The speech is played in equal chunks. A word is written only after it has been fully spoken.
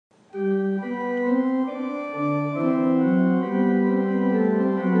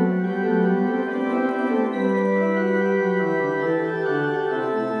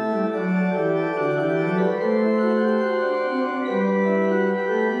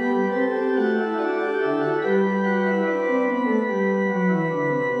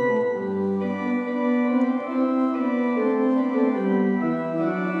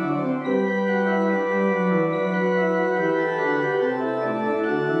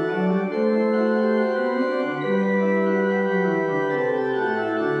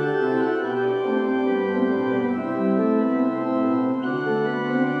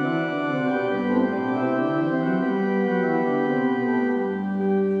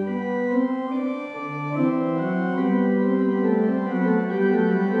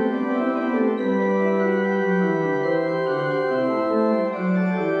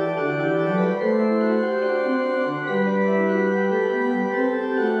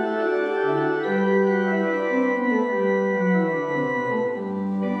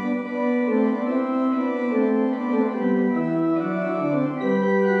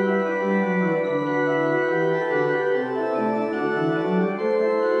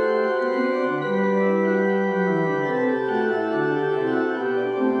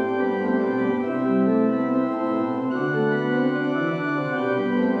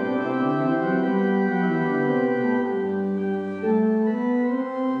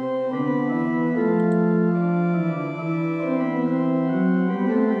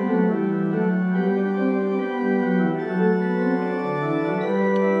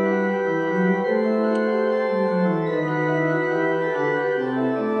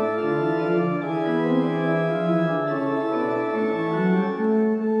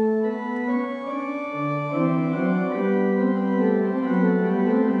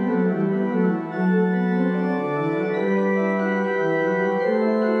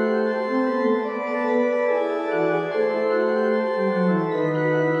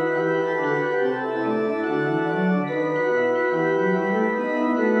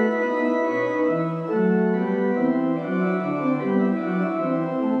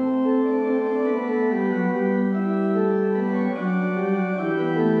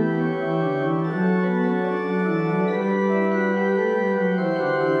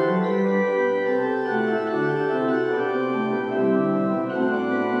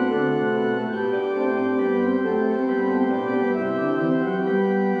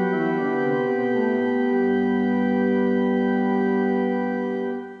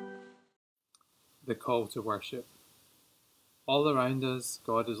call to worship. All around us,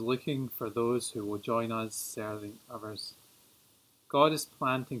 God is looking for those who will join us serving others. God is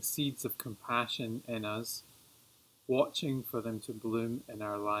planting seeds of compassion in us, watching for them to bloom in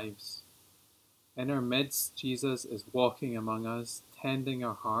our lives. In our midst, Jesus is walking among us, tending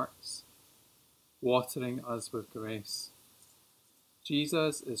our hearts, watering us with grace.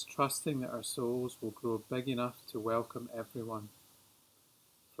 Jesus is trusting that our souls will grow big enough to welcome everyone.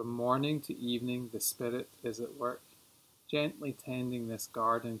 From morning to evening, the Spirit is at work, gently tending this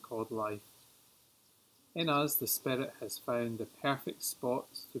garden called life. In us, the Spirit has found the perfect spot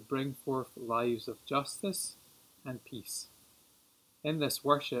to bring forth lives of justice and peace. In this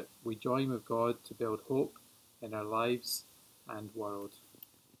worship, we join with God to build hope in our lives and world.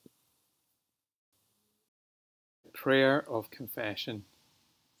 Prayer of Confession.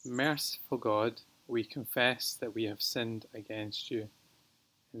 Merciful God, we confess that we have sinned against you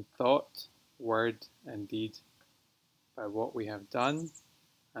in thought, word, and deed, by what we have done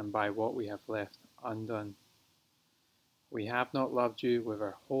and by what we have left undone. We have not loved you with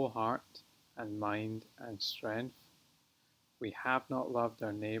our whole heart and mind and strength. We have not loved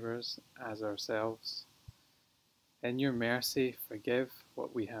our neighbours as ourselves. In your mercy, forgive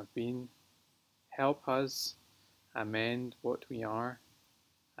what we have been. Help us amend what we are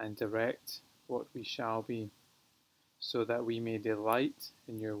and direct what we shall be, so that we may delight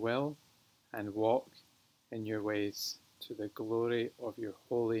in your will and walk in your ways, to the glory of your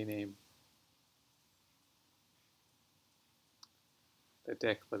holy name. The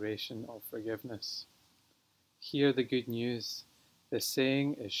Declaration of Forgiveness. Hear the good news. The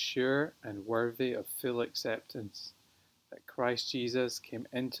saying is sure and worthy of full acceptance, that Christ Jesus came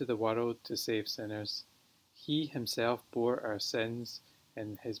into the world to save sinners. He himself bore our sins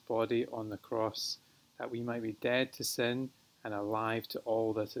in his body on the cross, that we might be dead to sin and alive to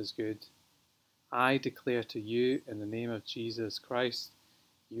all that is good. I declare to you, in the name of Jesus Christ,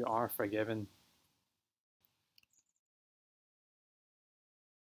 you are forgiven.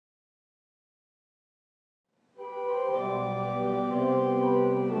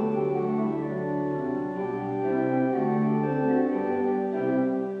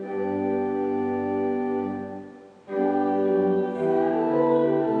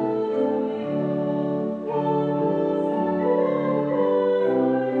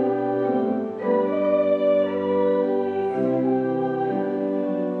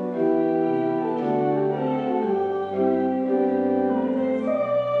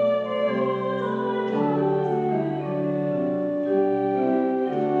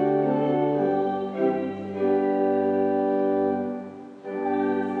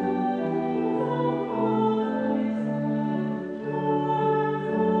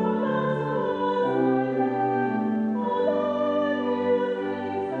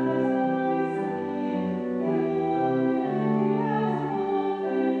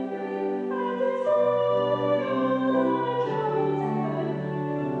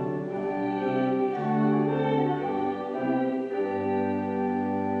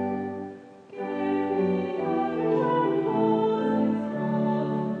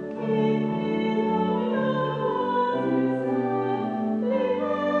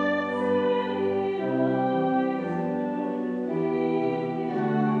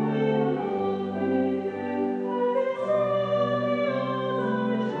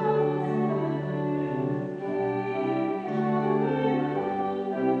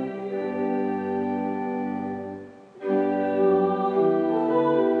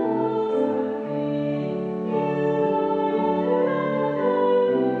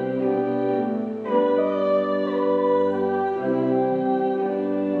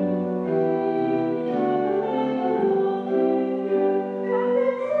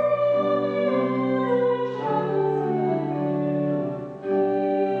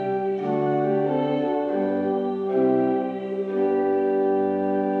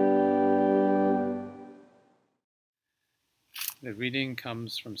 The reading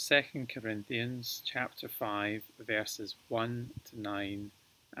comes from 2 Corinthians chapter 5, verses 1 to 9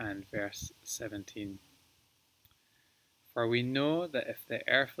 and verse 17. For we know that if the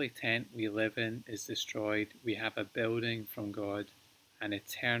earthly tent we live in is destroyed, we have a building from God, an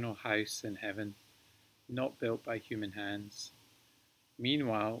eternal house in heaven, not built by human hands.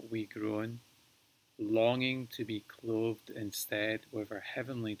 Meanwhile we groan, longing to be clothed instead with our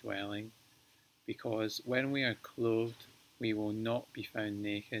heavenly dwelling, because when we are clothed, we will not be found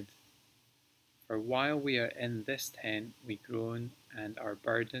naked. For while we are in this tent, we groan and are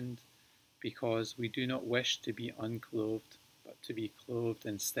burdened, because we do not wish to be unclothed, but to be clothed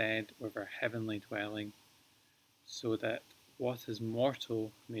instead with our heavenly dwelling, so that what is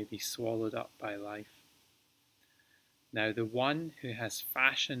mortal may be swallowed up by life. Now the one who has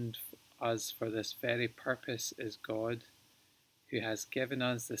fashioned us for this very purpose is God, who has given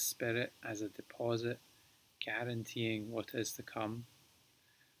us the Spirit as a deposit, guaranteeing what is to come.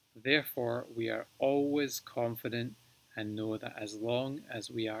 Therefore, we are always confident and know that as long as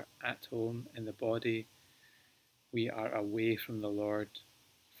we are at home in the body, we are away from the Lord.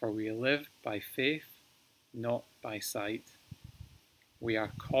 For we live by faith, not by sight. We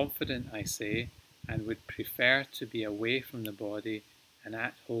are confident, I say, and would prefer to be away from the body and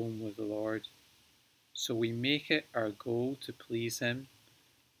at home with the Lord. So we make it our goal to please Him,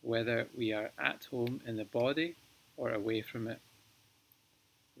 whether we are at home in the body or away from it.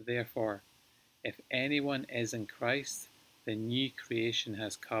 Therefore, if anyone is in Christ, the new creation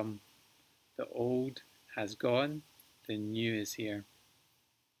has come. The old has gone, the new is here.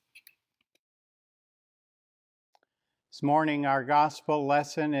 This morning, our gospel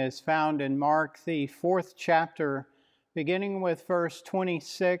lesson is found in Mark, the 4th chapter, beginning with verse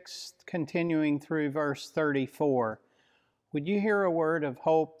 26, continuing through verse 34. Would you hear a word of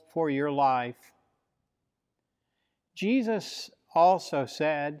hope for your life? Jesus also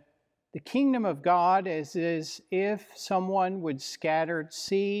said, "The kingdom of God is as if someone would scatter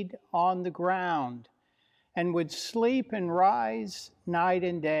seed on the ground and would sleep and rise night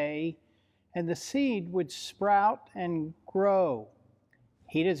and day, and the seed would sprout and grow.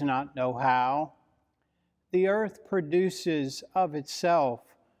 He does not know how. The earth produces of itself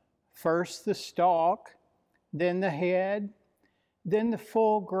first the stalk, then the head, then the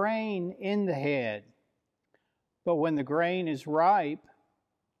full grain in the head. But when the grain is ripe,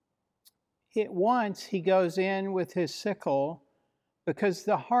 at once he goes in with his sickle, because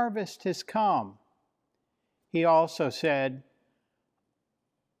the harvest has come." He also said,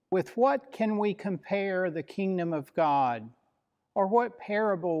 "With what can we compare the kingdom of God? Or what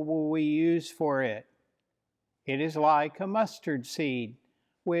parable will we use for it? It is like a mustard seed,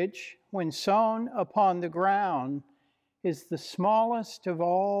 which, when sown upon the ground, is the smallest of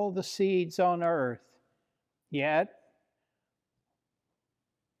all the seeds on earth. Yet,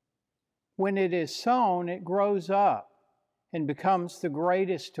 when it is sown, it grows up and becomes the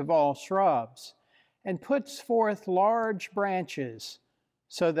greatest of all shrubs, and puts forth large branches,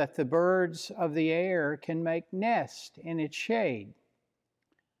 so that the birds of the air can make nest in its shade."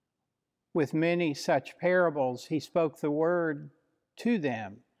 With many such parables he spoke the word to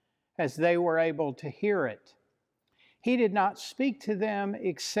them, as they were able to hear it. He did not speak to them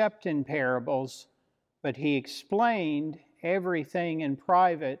except in parables, but he explained everything in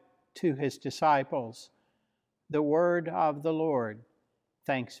private to his disciples. The word of the Lord.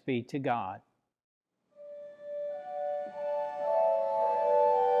 Thanks be to God.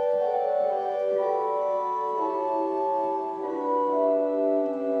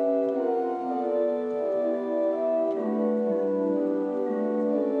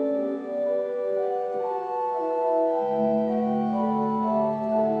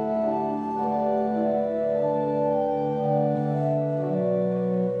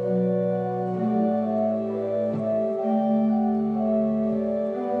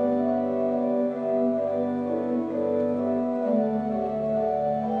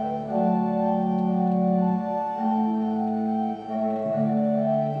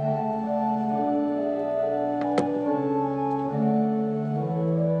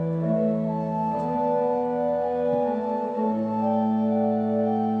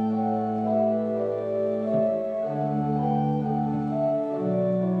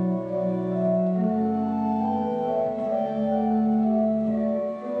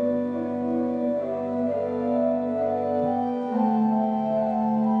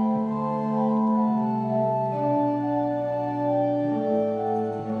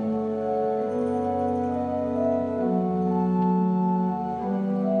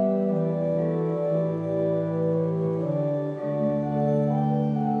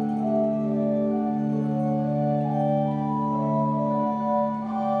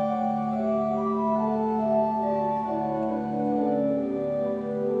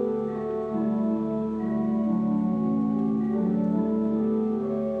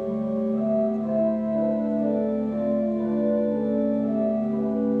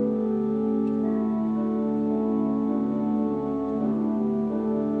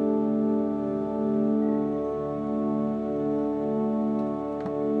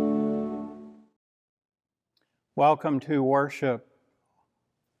 Welcome to worship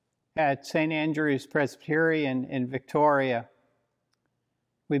at St. Andrew's Presbyterian in Victoria.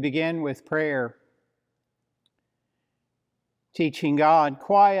 We begin with prayer. Teaching God,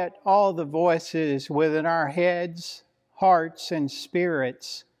 quiet all the voices within our heads, hearts, and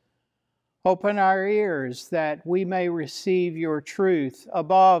spirits, Open our ears that we may receive your truth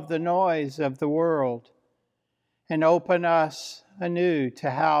above the noise of the world, and open us anew to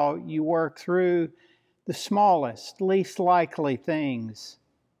how you work through the smallest, least likely things,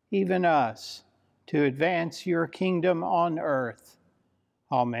 even us, to advance your kingdom on earth.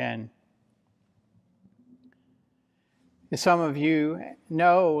 Amen. As some of you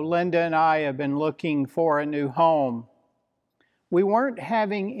know, Linda and I have been looking for a new home. We weren't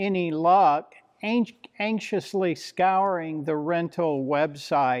having any luck anxiously scouring the rental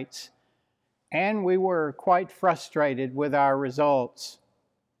websites, and we were quite frustrated with our results.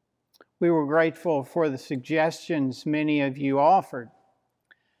 We were grateful for the suggestions many of you offered.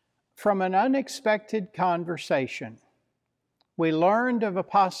 From an unexpected conversation, we learned of a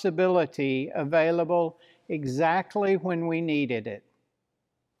possibility available exactly when we needed it.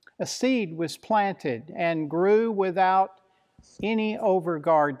 A seed was planted and grew without any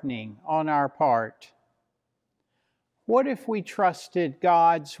over-gardening on our part. What if we trusted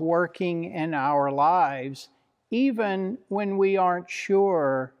God's working in our lives even when we aren't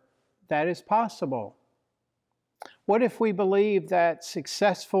sure that is possible? What if we believe that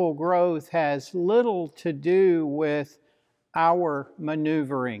successful growth has little to do with our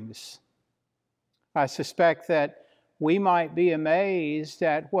maneuverings? I suspect that we might be amazed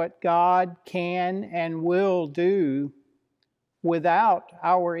at what God can and will do without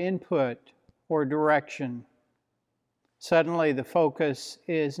our input or direction. Suddenly the focus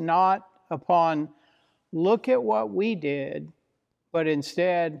is not upon look at what we did, but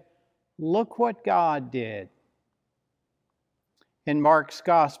instead, look what God did. In Mark's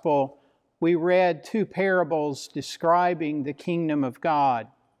Gospel, we read two parables describing the kingdom of God.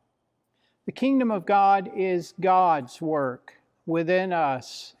 The kingdom of God is God's work within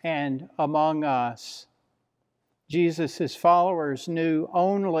us and among us. Jesus' followers knew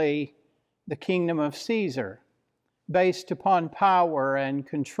only the kingdom of Caesar, based upon power and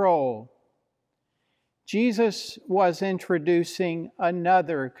control. Jesus was introducing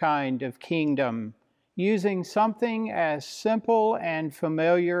another kind of kingdom, using something as simple and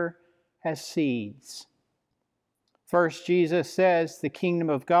familiar as seeds. First, Jesus says the kingdom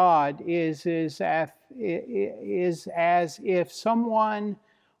of God is as if someone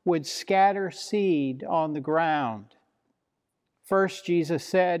would scatter seed on the ground. First, Jesus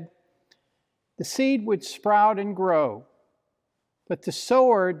said, the seed would sprout and grow, but the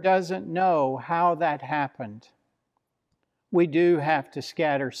sower doesn't know how that happened. We do have to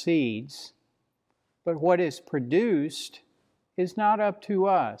scatter seeds, but what is produced is not up to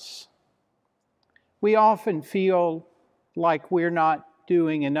us. We often feel like we're not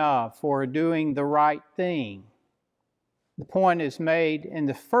doing enough or doing the right thing. The point is made in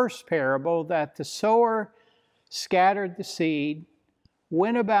the first parable that the sower scattered the seed,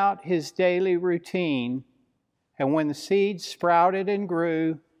 went about his daily routine, and when the seed sprouted and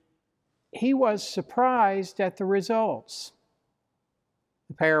grew, he was surprised at the results.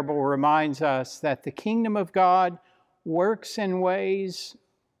 The parable reminds us that the kingdom of God works in ways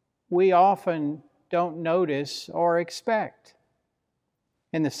we often don't notice or expect.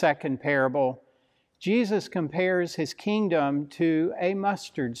 In the second parable, Jesus compares his kingdom to a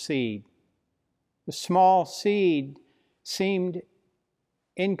mustard seed. The small seed seemed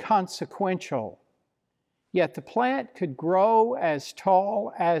inconsequential, yet the plant could grow as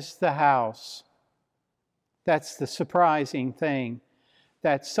tall as the house. That's the surprising thing,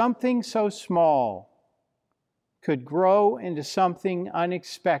 that something so small could grow into something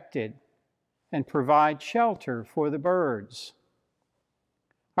unexpected and provide shelter for the birds.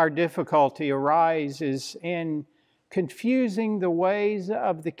 Our difficulty arises in confusing the ways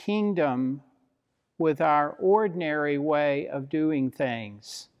of the kingdom with our ordinary way of doing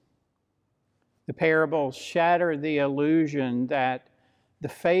things. The parables shatter the illusion that the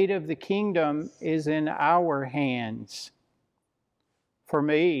fate of the kingdom is in our hands. For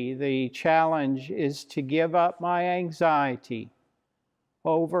me, the challenge is to give up my anxiety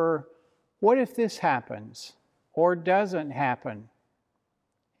over what if this happens or doesn't happen.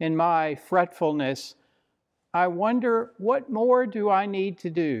 In my fretfulness, I wonder, what more do I need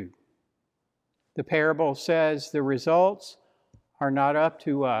to do? The parable says the results are not up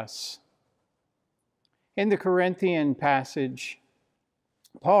to us. In the Corinthian passage,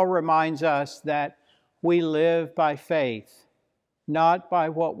 Paul reminds us that we live by faith, not by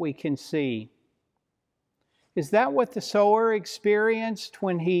what we can see. Is that what the sower experienced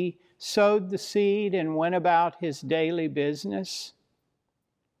when he sowed the seed and went about his daily business?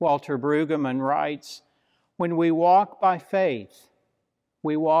 Walter Brueggemann writes, when we walk by faith,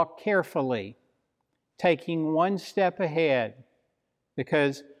 we walk carefully, taking one step ahead,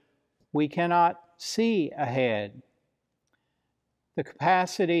 because We cannot see ahead. The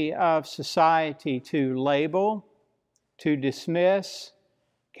capacity of society to label, to dismiss,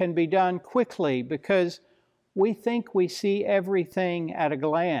 can be done quickly because we think we see everything at a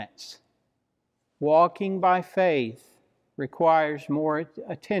glance. Walking by faith requires more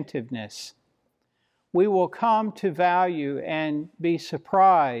attentiveness. We will come to value and be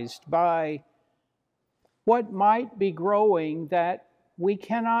surprised by what might be growing that we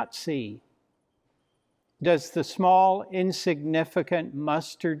cannot see. Does the small, insignificant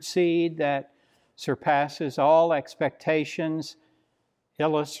mustard seed that surpasses all expectations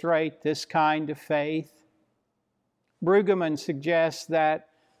illustrate this kind of faith? Brueggemann suggests that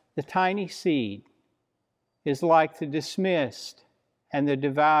the tiny seed is like the dismissed and the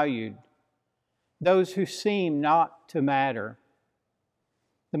devalued, those who seem not to matter.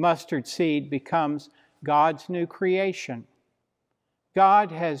 The mustard seed becomes God's new creation.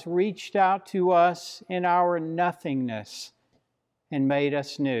 God has reached out to us in our nothingness and made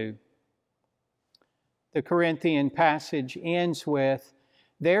us new. The Corinthian passage ends with,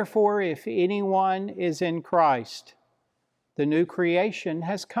 "Therefore, if anyone is in Christ, the new creation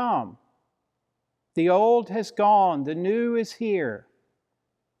has come. The old has gone, the new is here."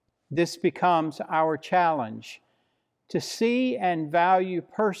 This becomes our challenge, to see and value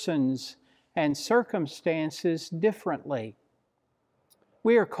persons and circumstances differently.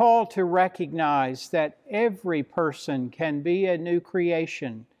 We are called to recognize that every person can be a new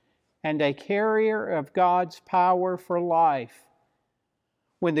creation and a carrier of God's power for life.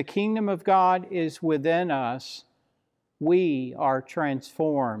 When the kingdom of God is within us, we are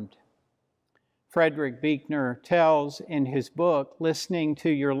transformed. Frederick Buechner tells in his book, Listening to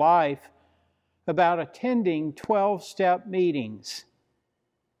Your Life, about attending 12-step meetings.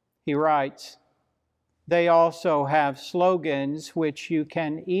 He writes, "They also have slogans which you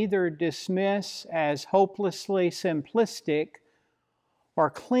can either dismiss as hopelessly simplistic or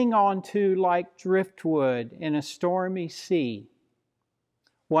cling on to like driftwood in a stormy sea.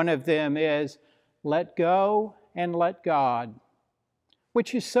 One of them is, 'Let go and let God,'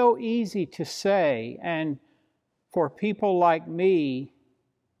 which is so easy to say and for people like me,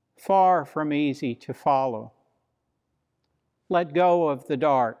 far from easy to follow. Let go of the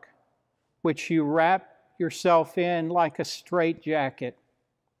dark, which you wrap yourself in like a straitjacket,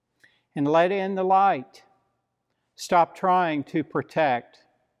 and let in the light. Stop trying to protect,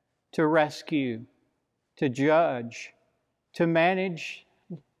 to rescue, to judge, to manage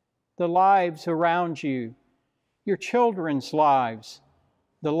the lives around you, your children's lives,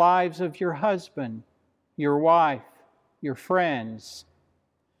 the lives of your husband, your wife, your friends,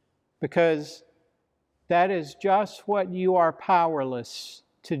 because that is just what you are powerless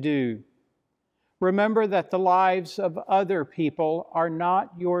to do. Remember that the lives of other people are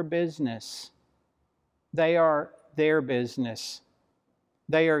not your business. They are their business.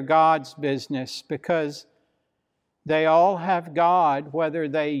 They are God's business because they all have God, whether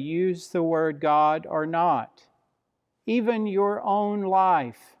they use the word God or not. Even your own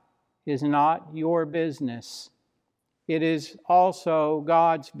life is not your business. It is also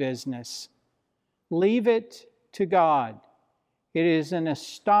God's business. Leave it to God. It is an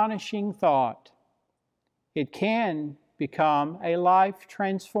astonishing thought. It can become a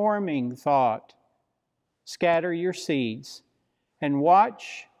life-transforming thought. Scatter your seeds and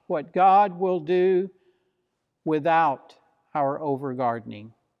watch what God will do without our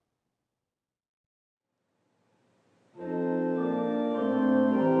overgardening.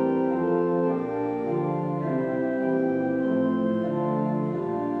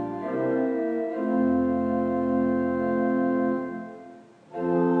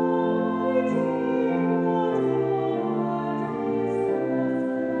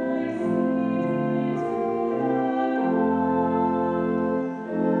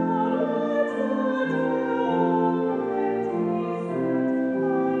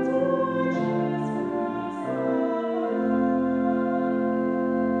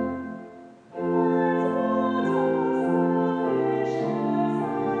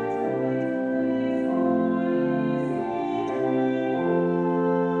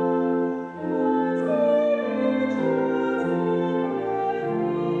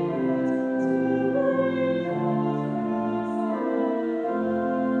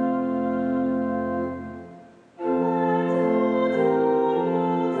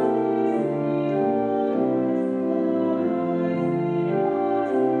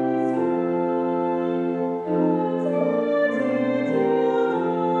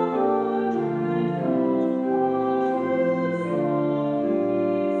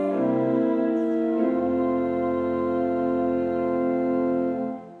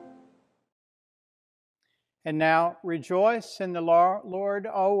 And now rejoice in the Lord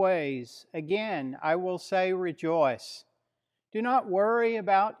always. Again, I will say rejoice. Do not worry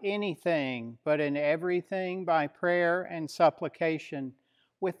about anything, but in everything by prayer and supplication,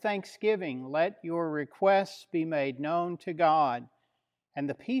 with thanksgiving, let your requests be made known to God. And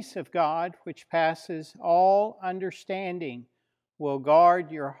the peace of God, which passes all understanding, will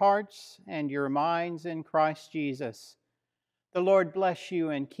guard your hearts and your minds in Christ Jesus. The Lord bless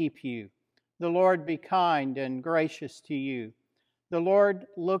you and keep you. The Lord be kind and gracious to you. The Lord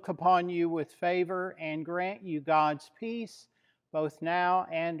look upon you with favor and grant you God's peace, both now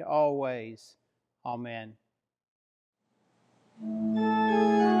and always. Amen.